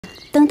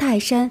登泰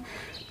山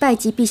拜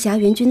祭碧霞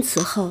元君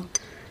祠后，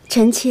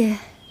臣妾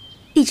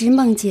一直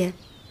梦见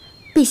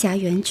碧霞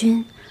元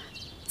君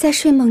在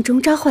睡梦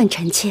中召唤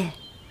臣妾。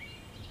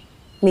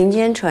民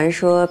间传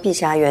说碧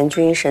霞元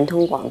君神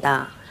通广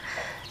大，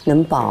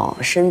能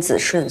保生子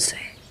顺遂。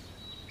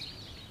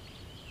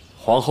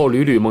皇后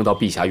屡屡梦到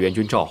碧霞元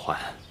君召唤，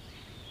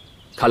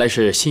看来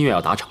是心愿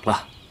要达成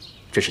了，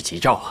这是吉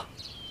兆啊。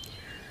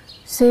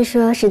虽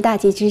说是大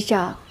吉之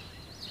兆，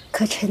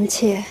可臣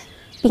妾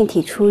病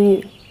体初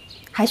愈，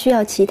还需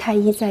要齐太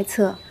医在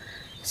侧，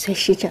随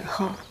时诊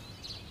候。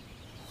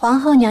皇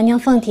后娘娘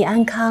凤体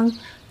安康，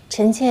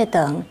臣妾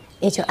等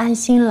也就安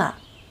心了。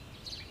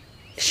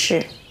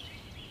是。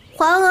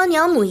皇额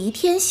娘母仪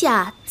天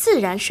下，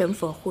自然神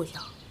佛护佑。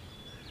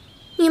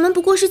你们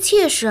不过是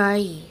妾室而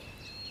已，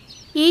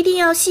一定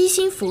要悉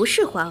心服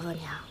侍皇额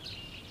娘。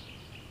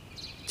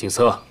景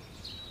色，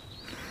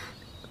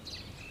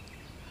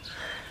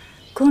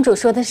公主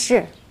说的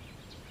是。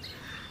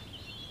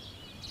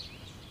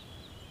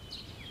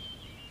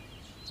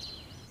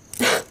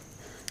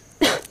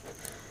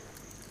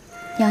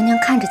娘娘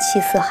看着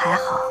气色还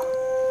好，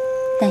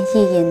但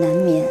夜夜难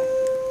眠，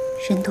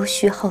人都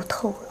虚耗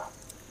透了。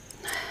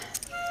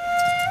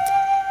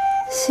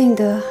幸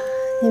得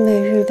你每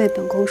日为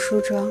本宫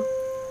梳妆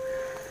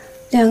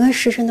，2个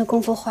时辰的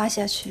功夫花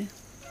下去，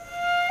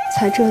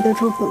才遮得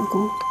住本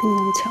宫冰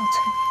冷憔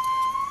悴。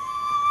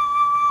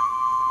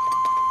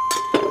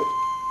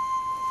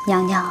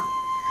娘娘，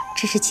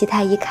这是齐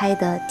太医开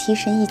的提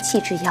神益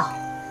气之药，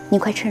你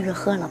快趁热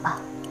喝了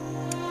吧。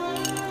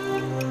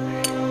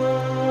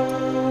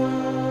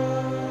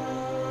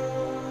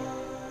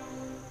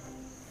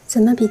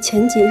怎么比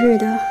前几日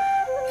的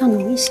要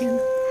浓一些呢？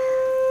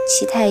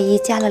齐太医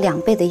加了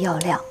2倍的药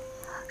量，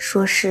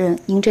说是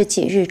您这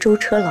几日舟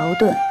车劳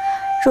顿，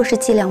若是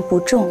剂量不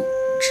重，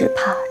只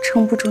怕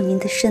撑不住您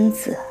的身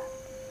子。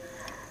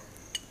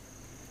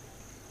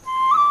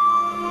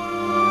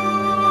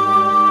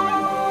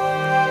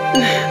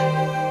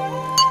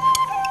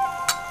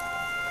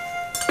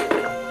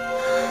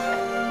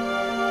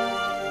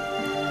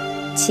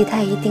齐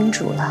太医叮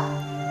嘱了，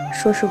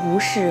说是无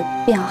事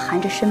便要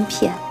含着参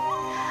片，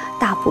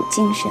大补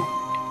精神。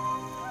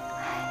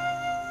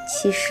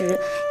其实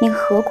您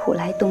何苦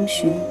来东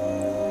巡？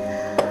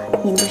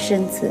您的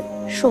身子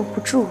受不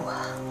住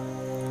啊！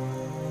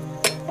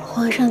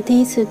皇上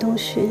第一次东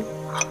巡，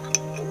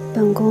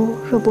本宫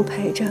若不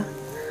陪着，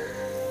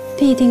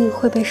必定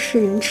会被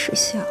世人耻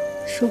笑，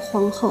说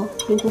皇后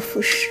名不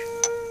副实，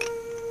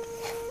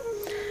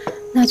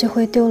那就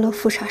会丢了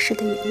富察氏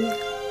的颜面。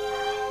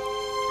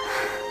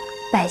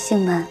百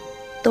姓们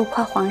都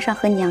夸皇上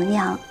和娘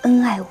娘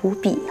恩爱无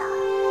比呢。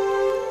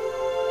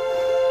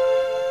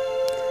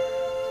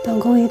本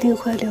宫一定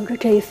会留着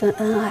这一份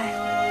恩爱，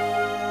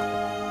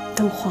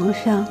等皇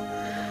上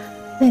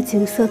为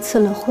景色赐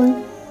了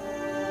婚，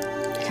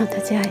让他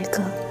嫁一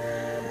个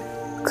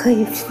可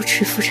以扶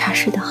持富察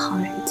氏的好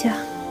人家。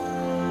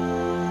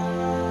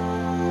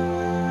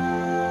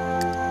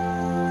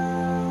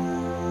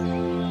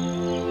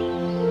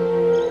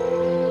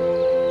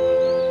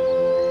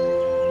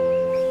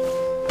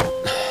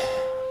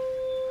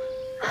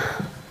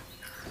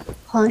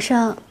皇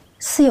上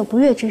似有不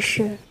悦之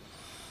事。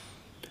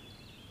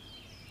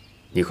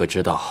你可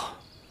知道，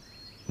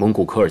蒙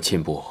古科尔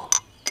沁部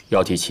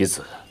要替其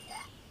子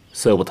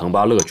色布腾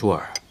巴勒珠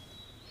尔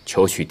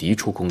求娶嫡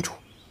出公主。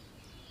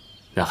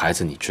那孩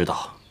子你知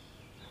道，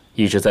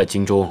一直在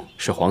京中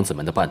是皇子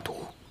们的伴读。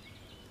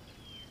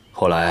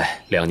后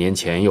来2年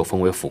前又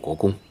封为辅国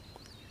公，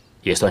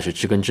也算是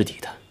知根知底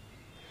的。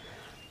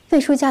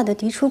魏出嫁的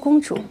嫡出公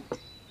主，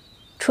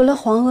除了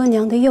皇额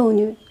娘的幼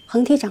女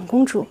恒体长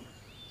公主，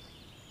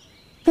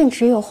便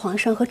只有皇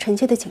上和臣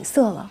妾的景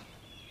色了。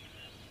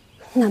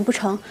难不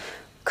成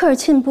科尔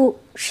沁部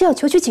是要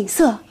求娶景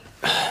色？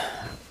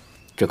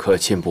这科尔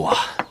沁部啊，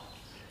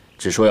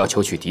只说要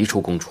求娶嫡出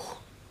公主，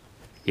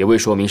也未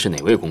说明是哪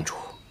位公主，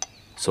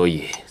所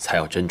以才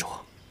要斟酌。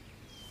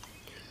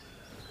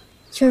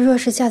这若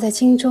是嫁在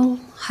京中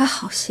还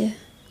好些。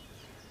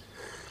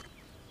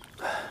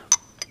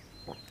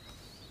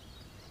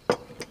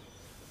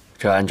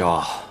这按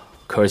照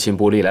科尔沁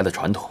部历来的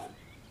传统，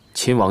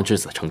亲王之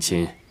子成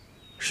亲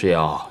是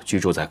要居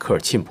住在科尔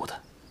沁部的。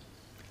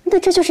那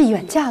这就是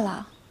远嫁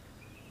了。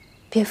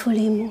别父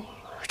离母，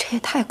这也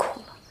太苦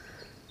了。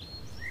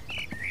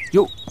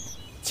哟，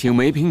请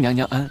梅嫔娘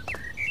娘安。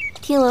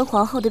听闻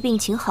皇后的病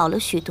情好了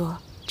许多，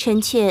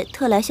臣妾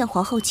特来向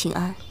皇后请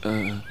安。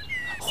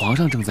皇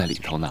上正在里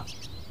头呢，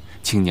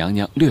请娘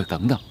娘略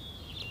等等。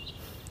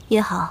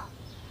也好，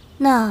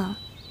那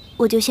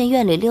我就先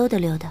院里溜达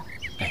溜达。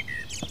哎，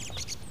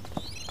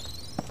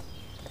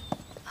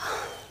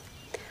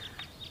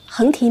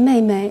恒提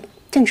妹妹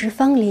正值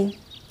芳龄，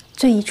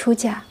最宜出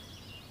嫁。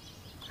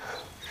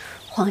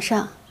皇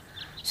上，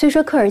虽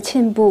说科尔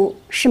沁部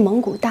是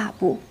蒙古大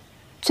部，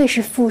最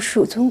是富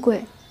庶尊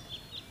贵，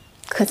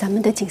可咱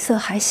们的景色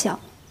还小，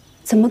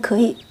怎么可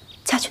以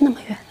嫁去那么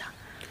远呢？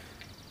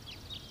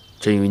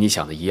真与你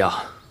想的一样，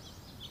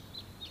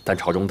但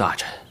朝中大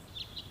臣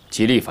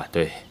极力反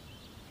对，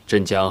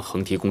朕将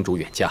恒提公主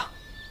远嫁，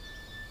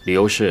理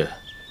由是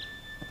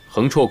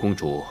恒绰公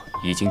主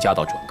已经嫁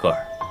到准噶尔，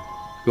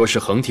若是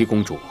恒提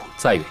公主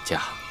再远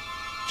嫁，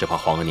只怕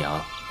皇额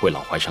娘会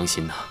老怀伤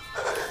心呐。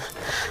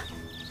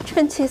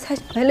臣妾才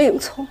来了永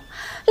聪，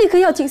立刻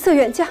要锦瑟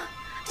远嫁，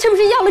这不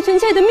是要了臣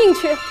妾的命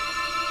去？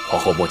皇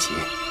后莫急，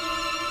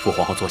扶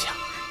皇后坐下。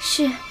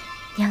是，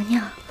娘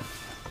娘。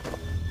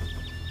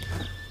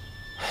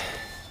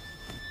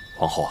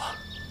皇后啊，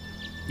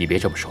你别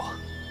这么说，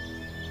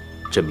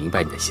朕明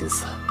白你的心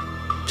思，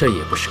朕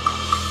也不舍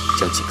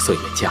将锦瑟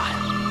远嫁呀。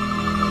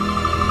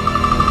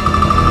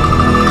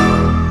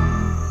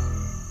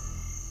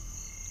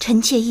臣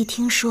妾一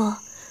听说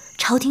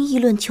朝廷议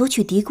论求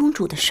娶嫡公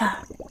主的事儿，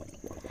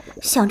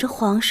想着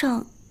皇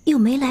上又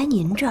没来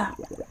您这儿，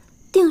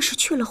定是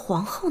去了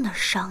皇后那儿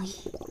商议。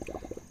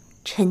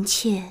臣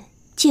妾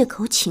借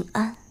口请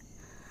安，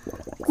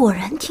果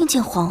然听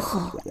见皇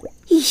后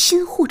一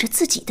心护着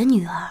自己的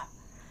女儿，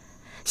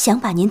想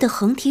把您的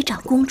恒提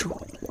长公主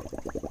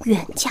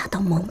远嫁到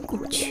蒙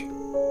古去。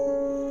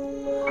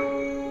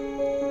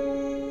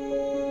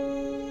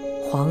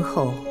皇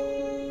后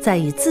在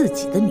意自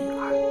己的女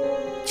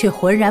儿，却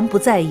浑然不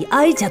在意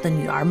哀家的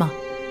女儿吗？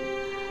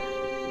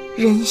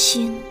人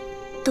心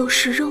都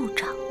是肉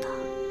长的，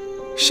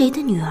谁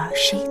的女儿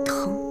谁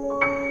疼。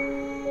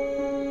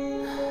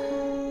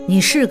你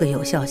是个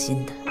有孝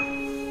心的，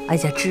哀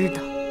家知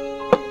道。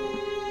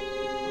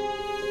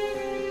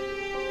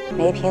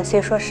梅嫔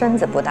虽说身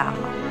子不大好，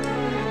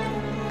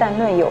但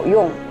论有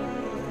用，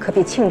可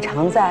比庆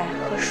常在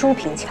和淑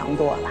嫔强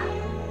多了。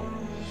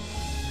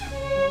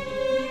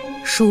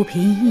淑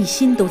嫔一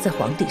心都在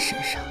皇帝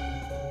身上，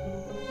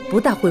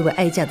不大会为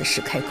哀家的事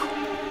开口。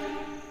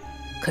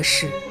可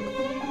是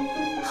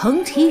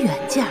恒提远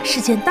嫁是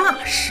件大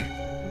事，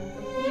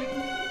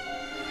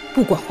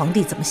不管皇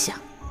帝怎么想，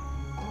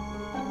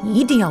你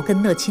一定要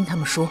跟讷亲他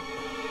们说，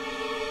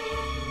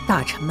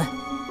大臣们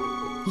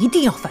一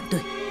定要反对，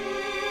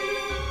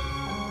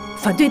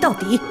反对到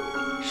底。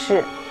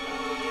是。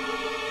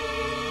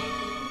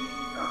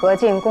和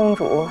敬公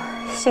主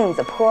性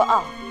子颇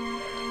傲，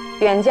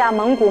远嫁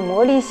蒙古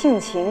磨砺性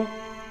情，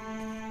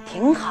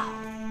挺好。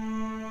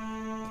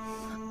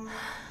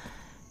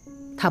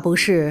她不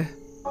是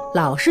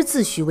老是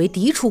自诩为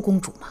嫡出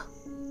公主吗？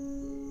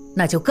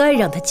那就该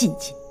让她尽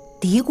尽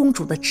嫡公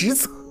主的职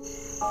责。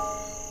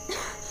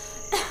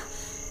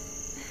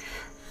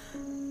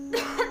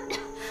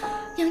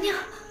娘娘，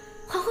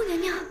皇后娘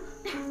娘。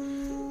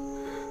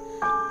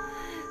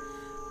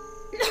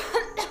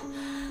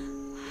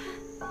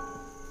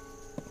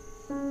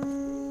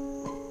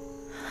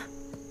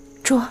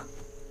卓，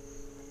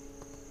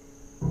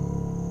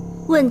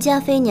问嘉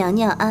妃娘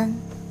娘安。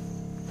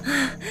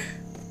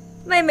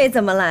妹妹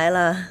怎么来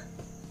了？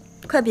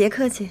快别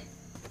客气，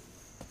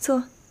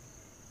坐。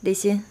李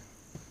欣。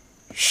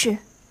是。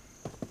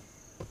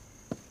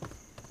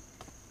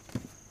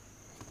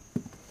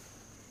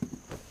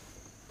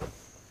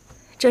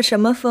这什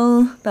么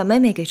风把妹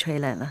妹给吹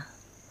来了？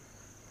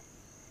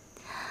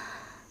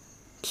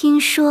听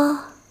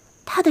说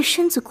她的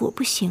身子骨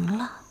不行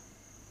了，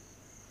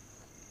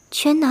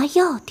全拿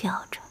药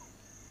吊着。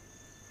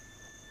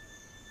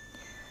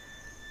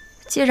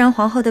既然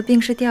皇后的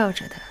病是吊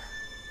着的，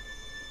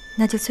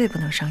那就最不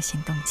能伤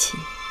心动气。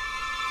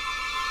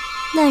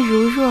那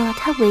如若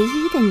她唯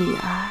一的女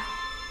儿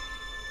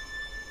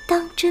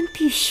当真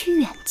必须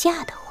远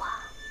嫁的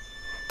话，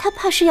她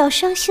怕是要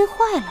伤心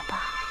坏了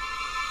吧？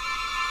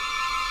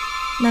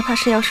那怕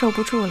是要受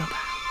不住了吧？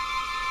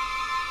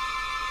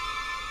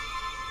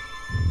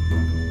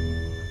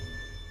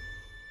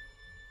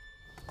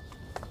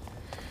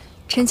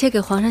臣妾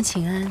给皇上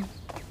请安。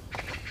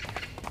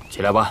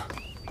起来吧。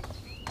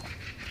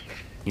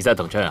你在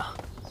等朕啊？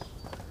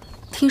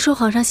听说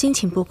皇上心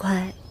情不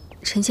快，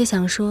臣妾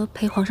想说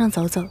陪皇上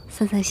走走，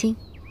散散心。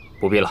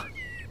不必了。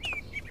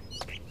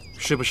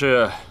是不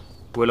是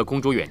为了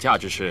公主远嫁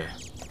之事，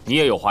你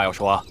也有话要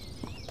说啊？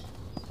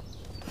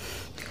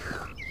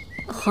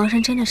皇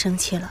上真的生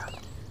气了。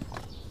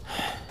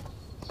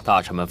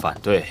大臣们反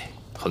对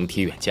恒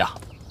提远嫁，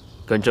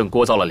跟朕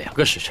聒噪了2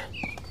个时辰。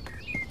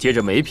接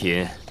着梅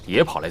嫔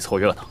也跑来凑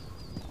热闹。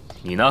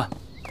你呢？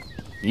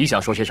你想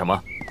说些什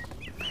么？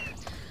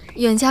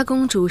远嫁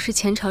公主是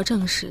前朝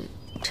政事，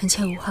臣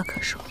妾无话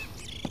可说。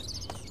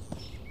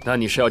那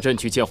你是要朕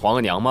去见皇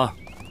额娘吗？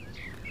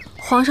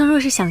皇上若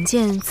是想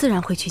见，自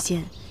然会去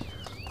见；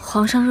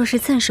皇上若是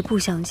暂时不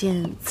想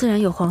见，自然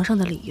有皇上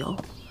的理由。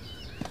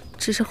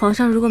只是皇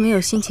上如果没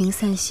有心情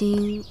散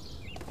心，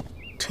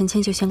臣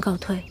妾就先告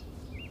退。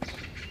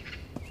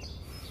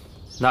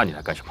那你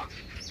来干什么？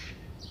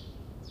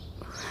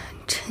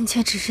臣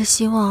妾只是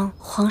希望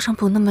皇上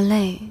不那么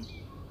累，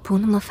不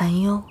那么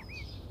烦忧。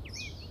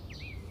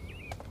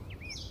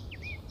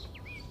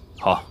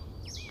好，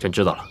朕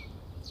知道了，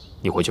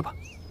你回去吧。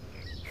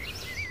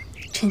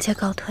臣妾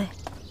告退。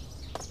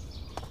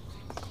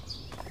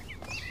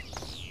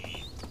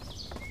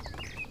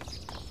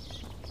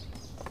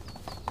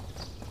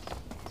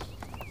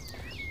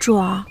主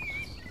儿，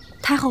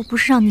太后不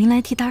是让您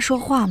来替她说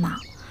话吗？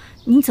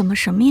您怎么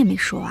什么也没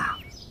说啊？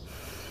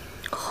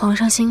皇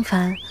上心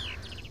烦，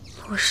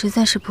我实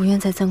在是不愿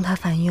再增他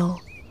烦忧。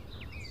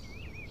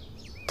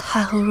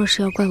太后若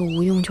是要怪我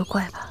无用，就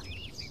怪吧。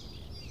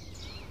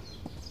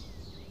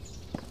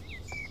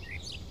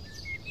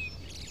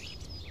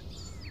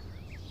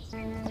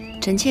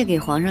臣妾给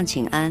皇上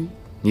请安。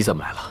你怎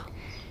么来了？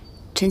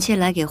臣妾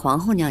来给皇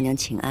后娘娘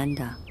请安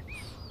的。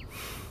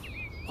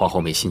皇后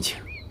没心情，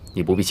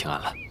你不必请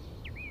安了。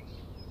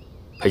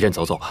陪朕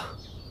走走吧。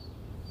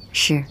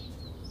是。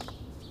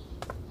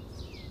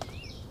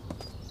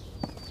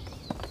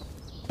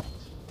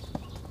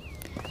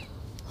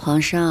皇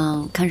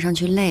上看上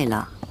去累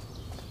了。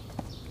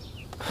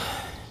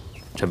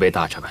朕被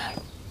大臣们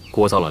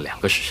聒噪了2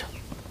个时辰，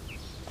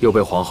又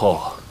被皇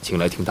后请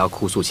来听她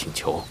哭诉请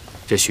求。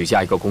这许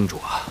家一个公主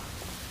啊，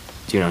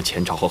竟让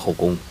前朝和后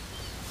宫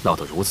闹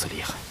得如此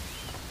厉害。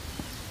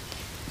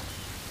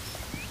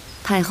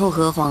太后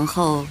和皇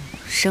后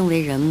身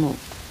为人母，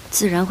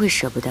自然会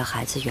舍不得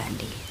孩子远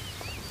离。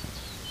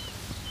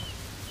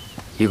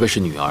一个是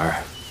女儿，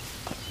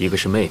一个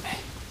是妹妹，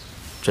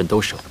朕都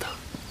舍不得。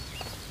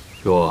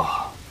若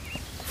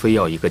非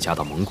要一个嫁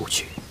到蒙古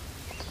去，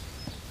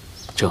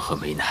朕很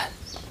为难。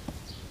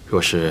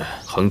若是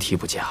横提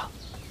不嫁，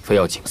非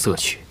要景色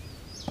去，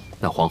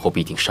那皇后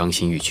必定伤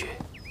心欲绝，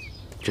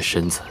这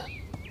身子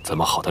怎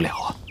么好得了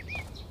啊？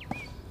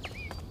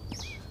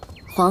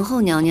皇后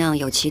娘娘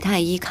有齐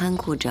太医看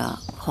顾着，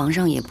皇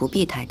上也不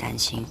必太担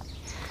心。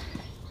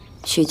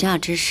许嫁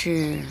之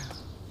事，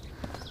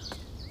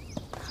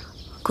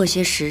过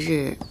些时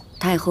日，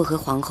太后和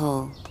皇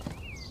后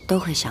都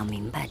会想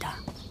明白的。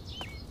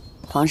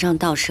皇上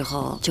到时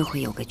候就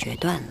会有个决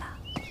断了。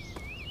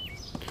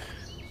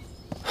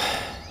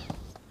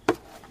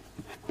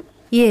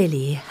夜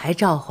里还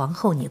召皇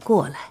后你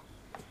过来，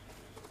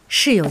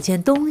是有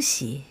件东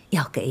西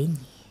要给你。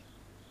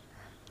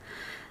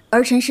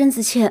儿臣身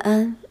子欠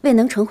安，未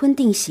能成婚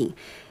定省，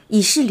已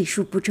是礼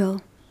数不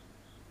周，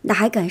哪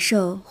还敢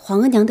受皇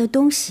额娘的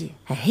东西？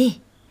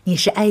哎，你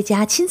是哀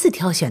家亲自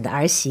挑选的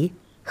儿媳，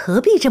何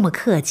必这么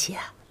客气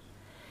啊？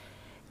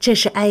这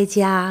是哀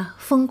家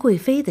封贵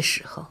妃的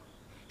时候，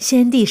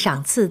先帝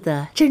赏赐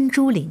的珍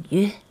珠领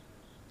约。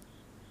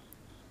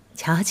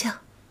瞧瞧，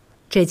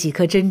这几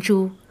颗珍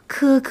珠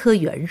颗颗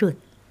圆润。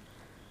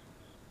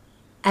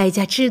哀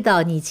家知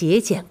道你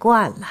节俭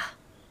惯了，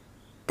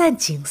但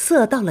景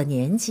色到了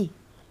年纪，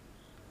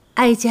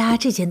哀家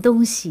这件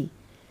东西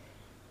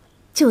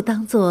就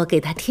当做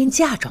给他添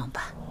嫁妆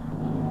吧。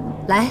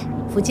来，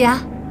福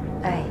家。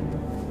哎，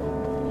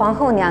皇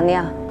后娘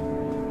娘，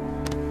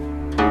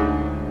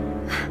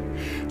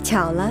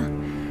巧了，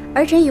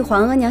儿臣与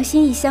皇额娘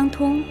心意相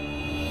通。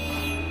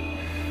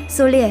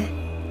苏烈，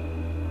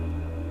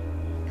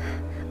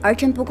儿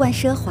臣不惯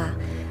奢华，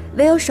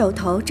唯有手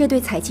头这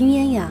对彩金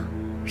鸳鸯，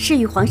是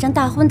与皇上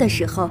大婚的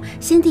时候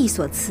先帝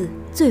所赐，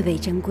最为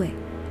珍贵。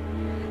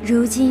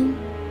如今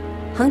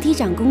恒提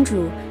长公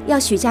主要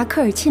许嫁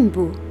科尔沁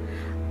部，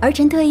儿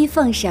臣特意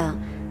奉上，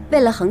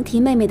为了恒提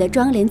妹妹的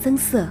妆奁增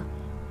色。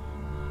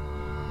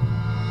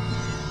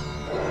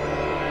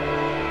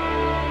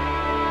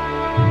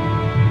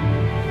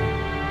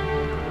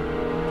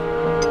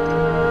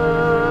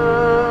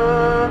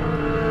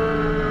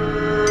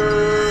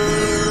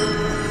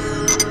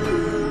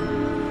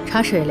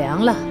茶水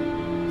凉了，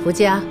福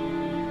家，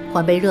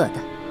换杯热的。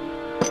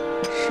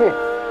是。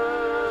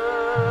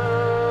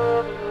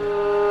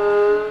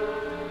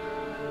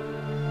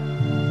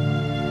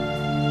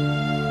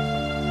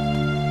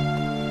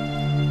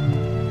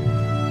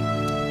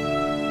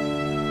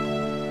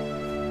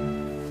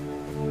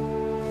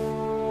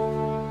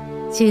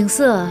景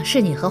色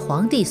是你和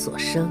皇帝所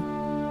生，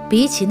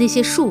比起那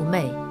些庶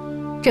妹，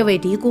这位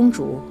嫡公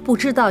主不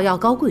知道要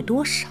高贵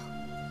多少。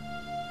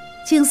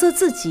景色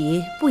自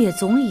己不也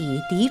总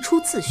以嫡出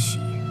自诩，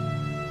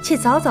且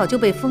早早就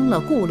被封了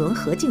固伦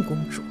和敬公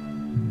主，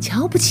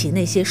瞧不起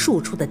那些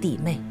庶出的弟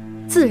妹，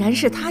自然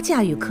是她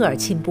驾驭科尔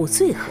沁部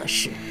最合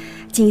适。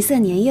景色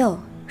年幼，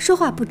说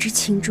话不知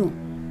轻重，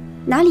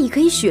哪里可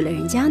以许了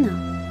人家呢？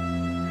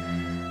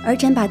儿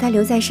臣把她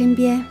留在身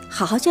边，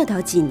好好教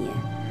导几年，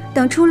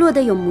等出落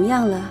得有模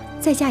样了，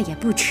再嫁也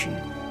不迟。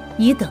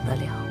你等得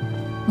了，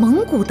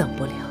蒙古等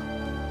不了。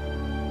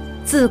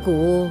自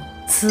古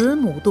慈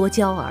母多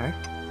娇儿，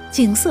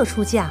景色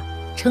出嫁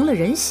成了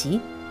人媳，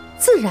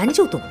自然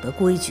就懂得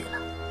规矩了，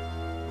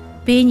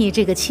比你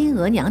这个亲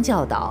额娘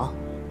教导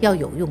要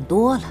有用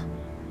多了。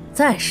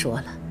再说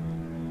了，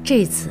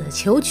这次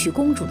求娶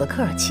公主的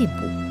科尔沁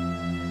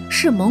部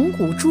是蒙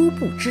古诸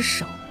部之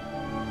首，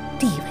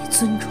地位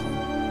尊崇。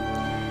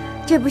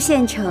这不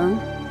县城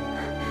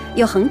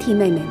有恒提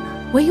妹妹吗？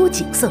唯有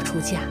景色出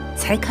嫁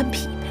才堪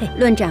匹配。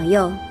论长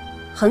幼，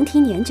恒提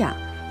年长，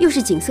又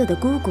是景色的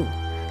姑姑，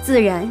自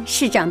然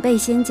是长辈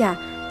先嫁，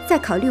再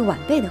考虑晚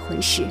辈的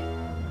婚事。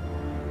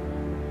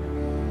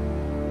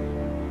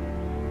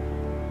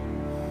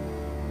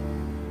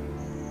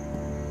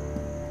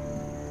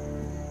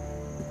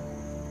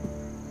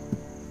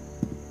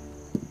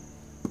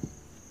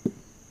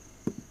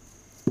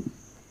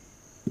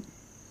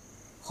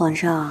皇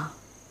上，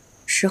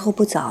时候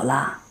不早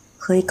了，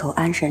喝喝一口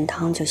安神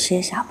汤就歇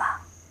下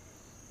吧。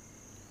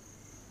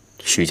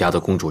许家的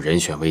公主人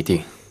选未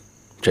定，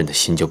朕的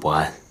心就不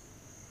安。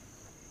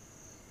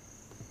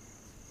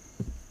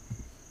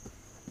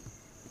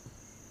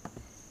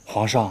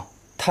皇上，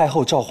太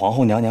后召皇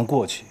后娘娘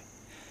过去，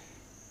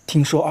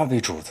听说二位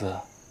主子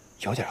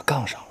有点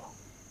杠上了。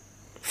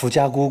福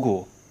家姑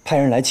姑派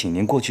人来请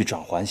您过去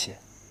转缓些。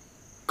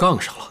杠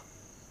上了，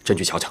朕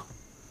去瞧瞧。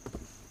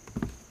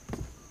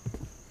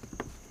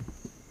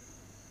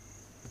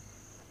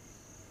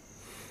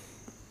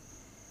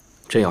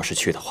朕要是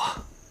去的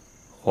话，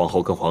皇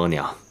后跟皇额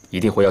娘一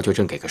定会要求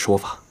朕给个说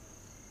法，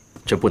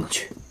朕不能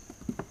去。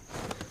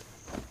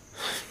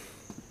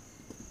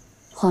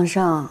皇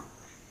上，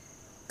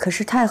可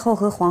是太后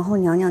和皇后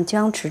娘娘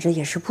僵持着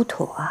也是不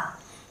妥啊。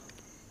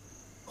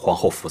皇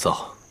后浮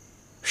躁，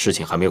事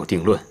情还没有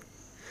定论，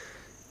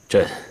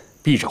朕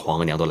避着皇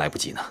额娘都来不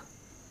及呢，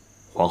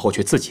皇后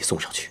却自己送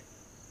上去。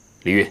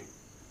李煜，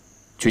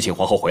去请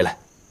皇后回来。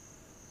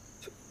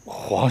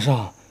皇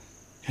上，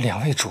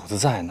两位主子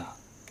在呢，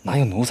哪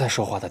有奴才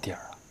说话的地儿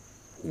啊？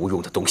无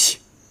用的东西。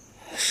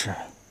是。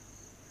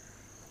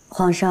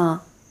皇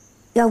上，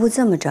要不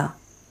这么着，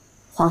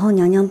皇后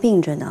娘娘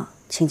病着呢，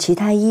请齐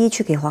太医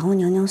去给皇后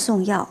娘娘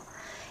送药，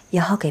也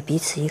好给彼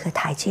此一个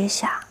台阶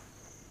下。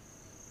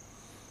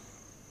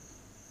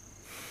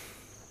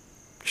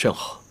甚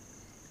好，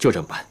就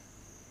这么办。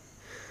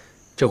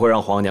这会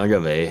让皇额娘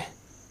认为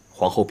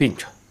皇后病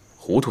着、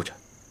糊涂着，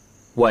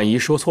万一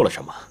说错了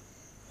什么，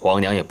皇额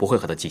娘也不会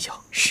和她计较。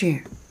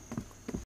是。